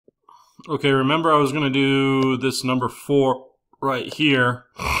Okay, remember I was going to do this number 4 right here,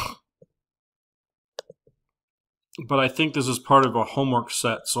 but I think this is part of a homework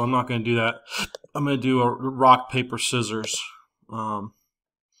set, so I'm not going to do that. I'm going to do a rock, paper, scissors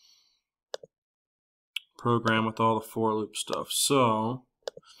program with all the for loop stuff. So,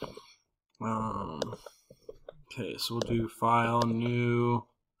 okay, so we'll do file, new,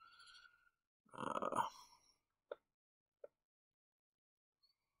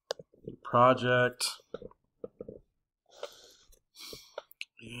 project,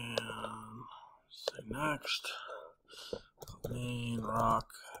 and say next, main, rock,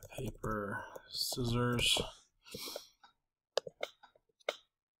 paper, scissors.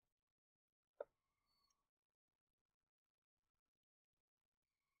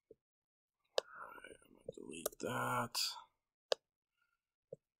 Delete that,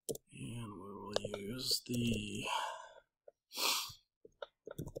 and we will use the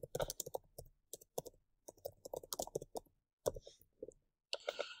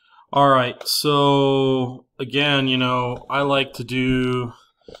Alright, so again, you know, I like to do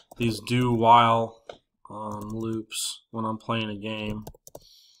these do while loops when I'm playing a game.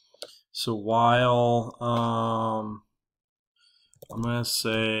 So while I'm going to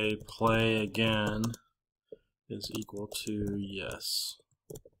say play again is equal to yes.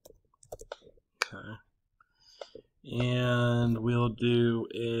 Okay. And we'll do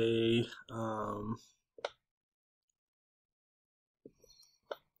a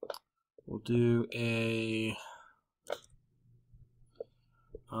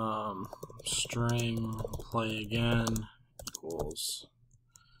string play again equals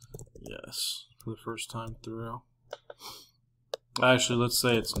yes for the first time through. Actually, let's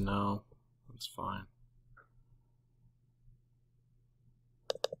say it's no. That's fine.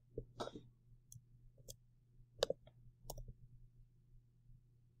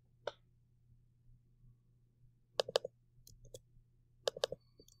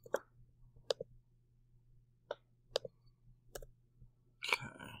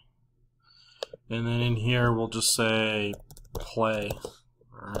 And then in here we'll just say play.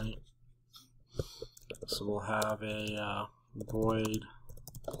 Alright. So we'll have a void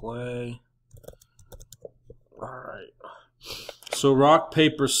play. Alright. So rock,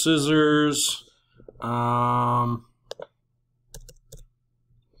 paper, scissors. Right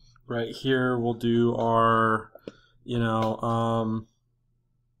here we'll do our, you know,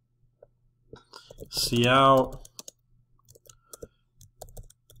 see out.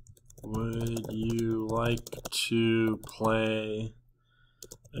 Would you like to play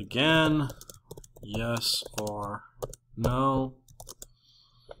again? Yes or no?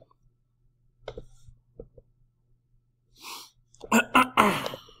 And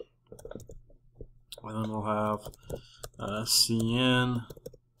then we'll have cin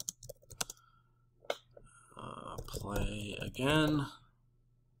play again.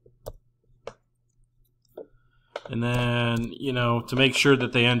 And then, you know, to make sure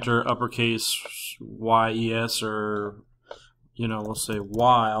that they enter uppercase YES, or, you know, we'll say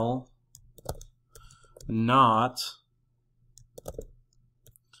while not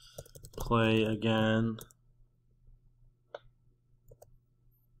play again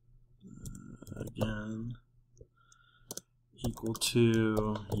equal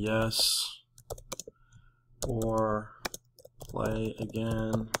to yes or play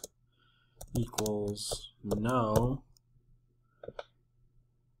again equals no.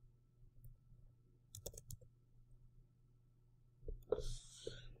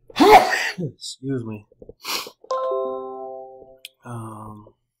 Excuse me.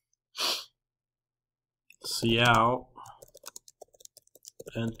 See out,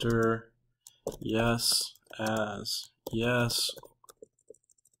 enter yes as yes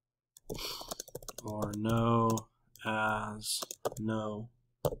or no as no.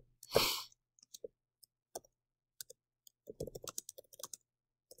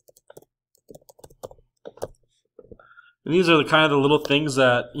 And these are the kind of the little things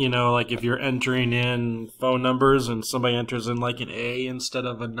that, you know, like if you're entering in phone numbers and somebody enters in like an A instead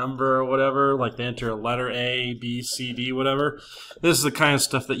of a number or whatever, like they enter a letter A, B, C, D, whatever. This is the kind of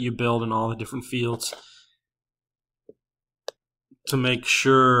stuff that you build in all the different fields to make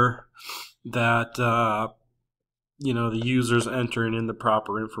sure that, you know, the user's entering in the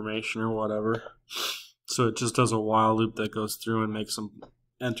proper information or whatever. So it just does a while loop that goes through and makes them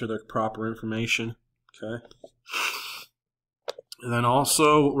enter the proper information. Okay. And then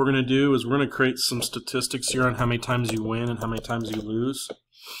also what we're going to do is we're going to create some statistics here on how many times you win and how many times you lose.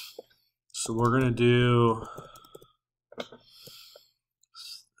 So we're going to do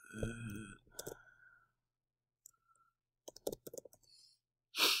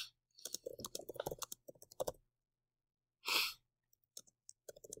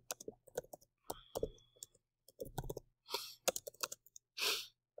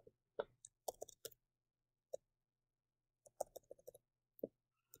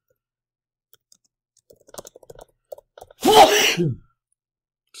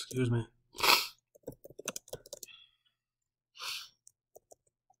Excuse me.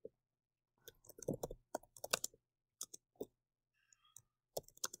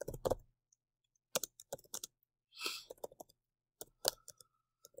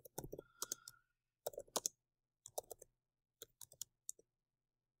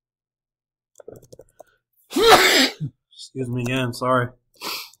 Excuse me again, sorry.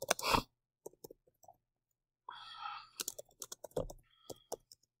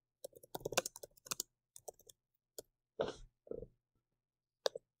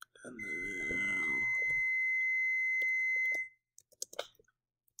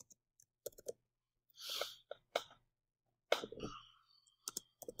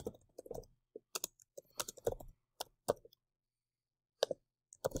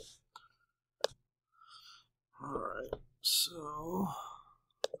 Alright, so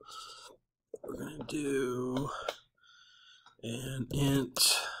we're going to do an int.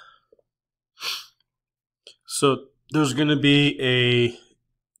 So there's going to be a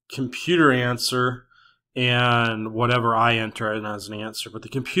computer answer and whatever I enter in as an answer. But the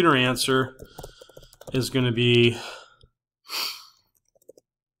computer answer is going to be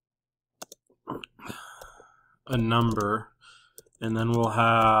a number. And then we'll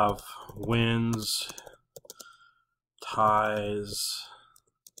have wins, ties,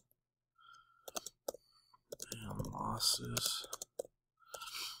 and losses.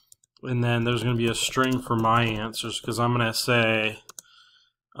 And then there's going to be a string for my answers because I'm going to say,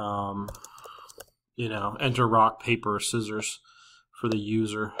 you know, enter rock, paper, scissors for the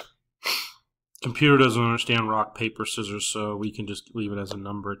user. Computer doesn't understand rock, paper, scissors, so we can just leave it as a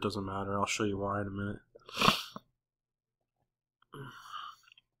number. It doesn't matter. I'll show you why in a minute.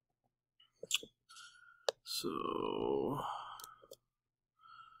 So,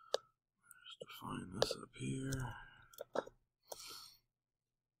 just define this up here.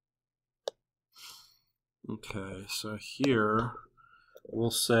 Okay, so here we'll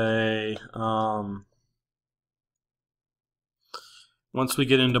say, once we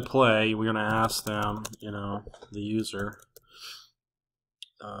get into play, we're going to ask them, you know, the user,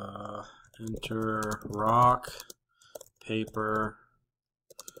 enter rock, paper,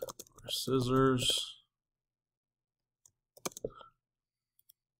 or scissors.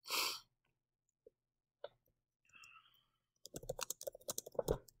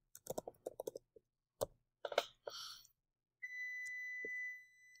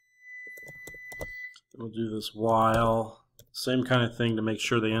 We'll do this while. Same kind of thing to make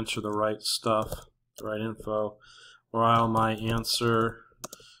sure they enter the right stuff, the right info. While my answer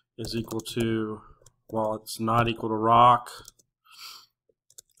is equal to, well, it's not equal to rock,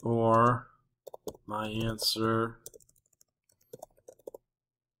 or my answer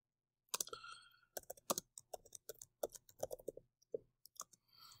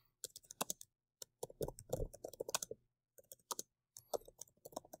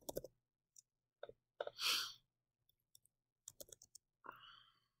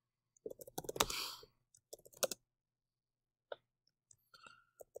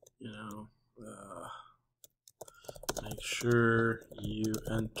make sure you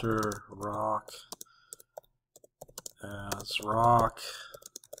enter rock as rock,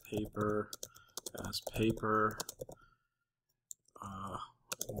 paper as paper,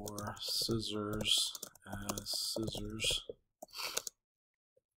 or scissors as scissors.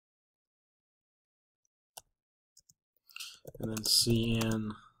 And then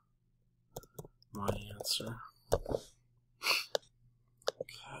cn my answer.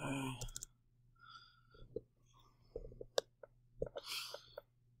 Okay.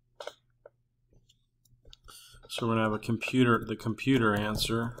 So we're going to have a computer, the computer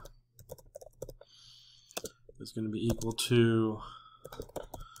answer is going to be equal to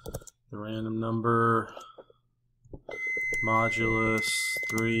the random number modulus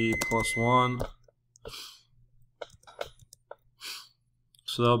 3 plus 1.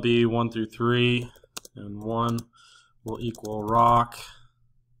 So that'll be 1 through 3, and 1 will equal rock,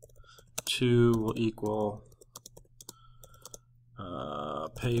 2 will equal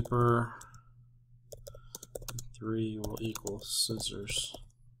paper, 3 will equal scissors.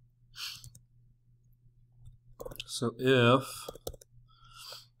 So if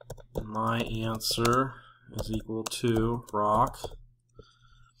my answer is equal to rock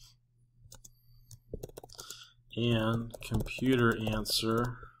and computer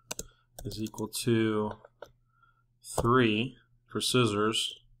answer is equal to 3 for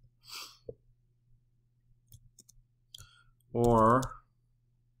scissors, or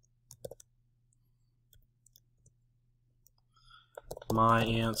my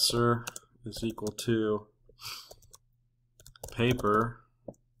answer is equal to paper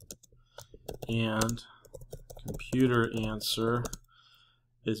and computer answer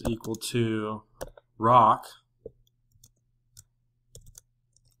is equal to rock,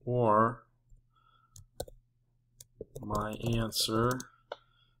 or my answer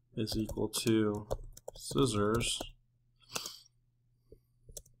is equal to scissors,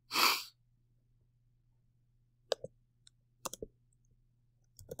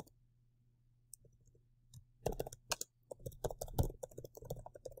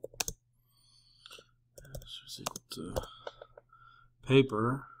 is equal to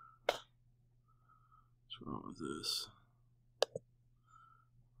paper. What's wrong with this?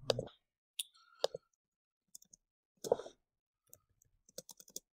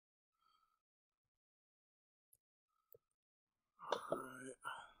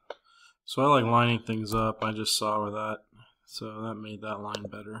 So I like lining things up. I just saw where that, so that made that line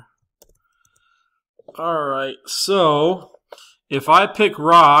better. Alright, so if I pick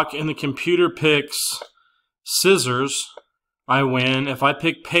rock and the computer picks scissors, I win. If I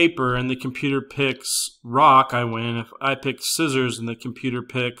pick paper and the computer picks rock, I win. If I pick scissors and the computer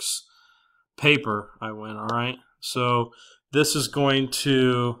picks paper, I win. Alright, so this is going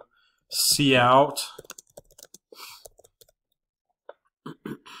to see out.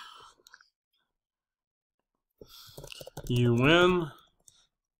 You win.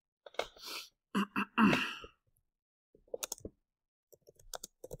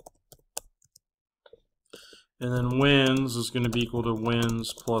 And then wins is going to be equal to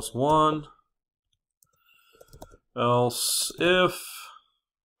wins plus 1. Else if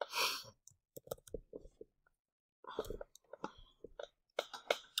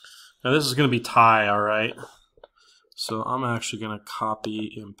now this is going to be tie, alright? So I'm actually going to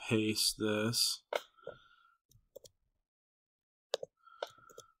copy and paste this.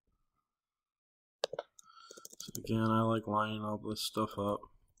 Again, I like lining all this stuff up.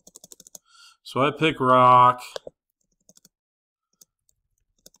 So I pick rock,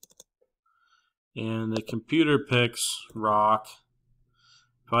 and the computer picks rock.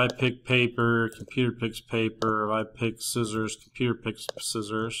 If I pick paper, computer picks paper. If I pick scissors, computer picks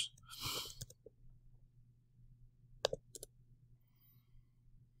scissors.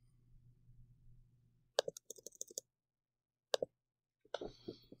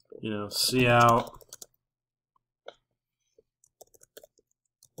 You know, see out.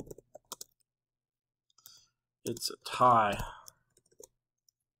 It's a tie.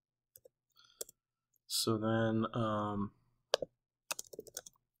 So then,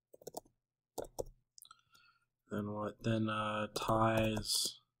 what? Then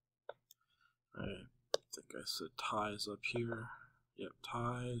ties. I think I said ties up here. Yep,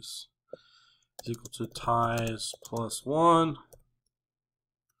 ties is equal to ties plus 1.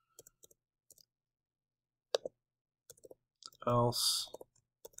 Else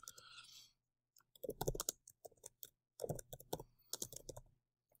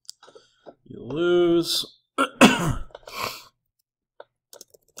you lose. And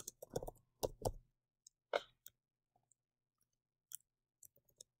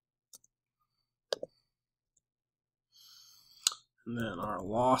then our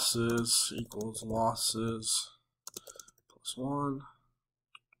losses equals losses plus 1.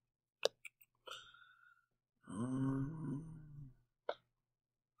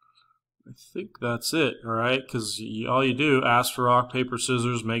 I think that's it, alright? Because all you do, ask for rock, paper,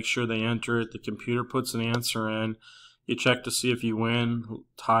 scissors, make sure they enter it, the computer puts an answer in, you check to see if you win,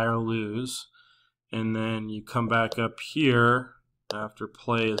 tie, or lose, and then you come back up here after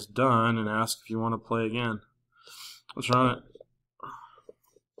play is done and ask if you want to play again. Let's run it.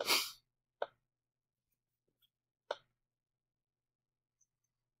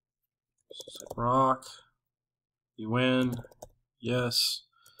 Rock, you win, yes.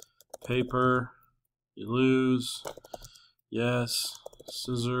 Paper, you lose, yes.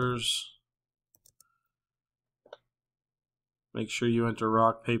 Scissors, make sure you enter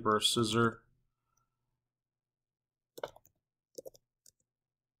rock, paper, or scissor.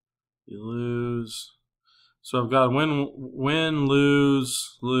 You lose. So I've got win,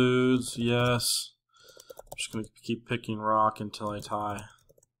 lose, lose, yes. I'm just going to keep picking rock until I tie.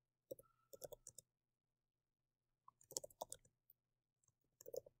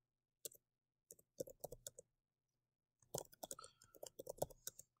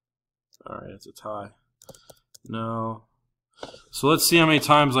 Alright, it's a tie. No. So let's see how many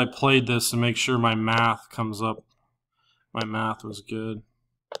times I played this and make sure my math comes up. My math was good.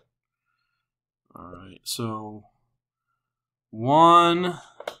 Alright, so 1,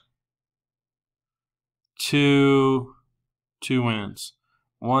 2, 2 wins.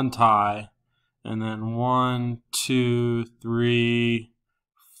 1 tie. and then 1, 2, 3.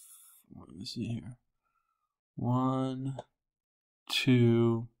 Let me see here. 1,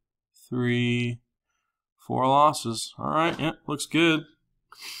 2, 3, 4 losses. All right, yeah, looks good.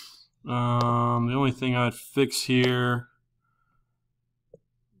 The only thing I'd fix here,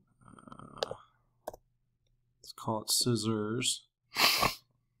 let's call it scissors.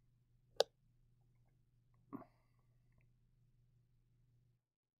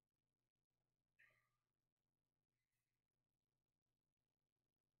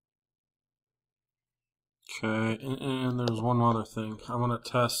 Okay, and there's one other thing. I want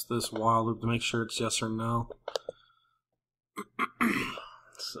to test this while loop to make sure it's yes or no.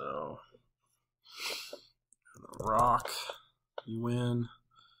 So, rock, you win.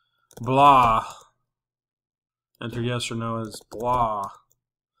 Blah. Enter yes or no as blah.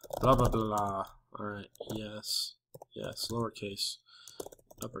 Blah, blah, blah. Alright, yes. Yes, lowercase.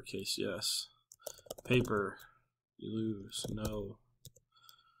 Uppercase, yes. Paper, you lose. No.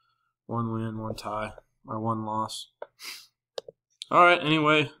 1 win, 1 tie. Or 1 loss. Alright,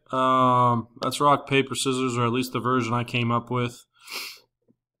 anyway, that's rock, paper, scissors, or at least the version I came up with.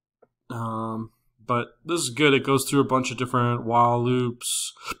 But this is good. It goes through a bunch of different while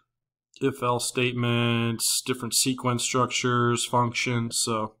loops, if-else statements, different sequence structures, functions.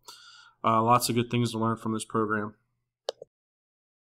 So lots of good things to learn from this program.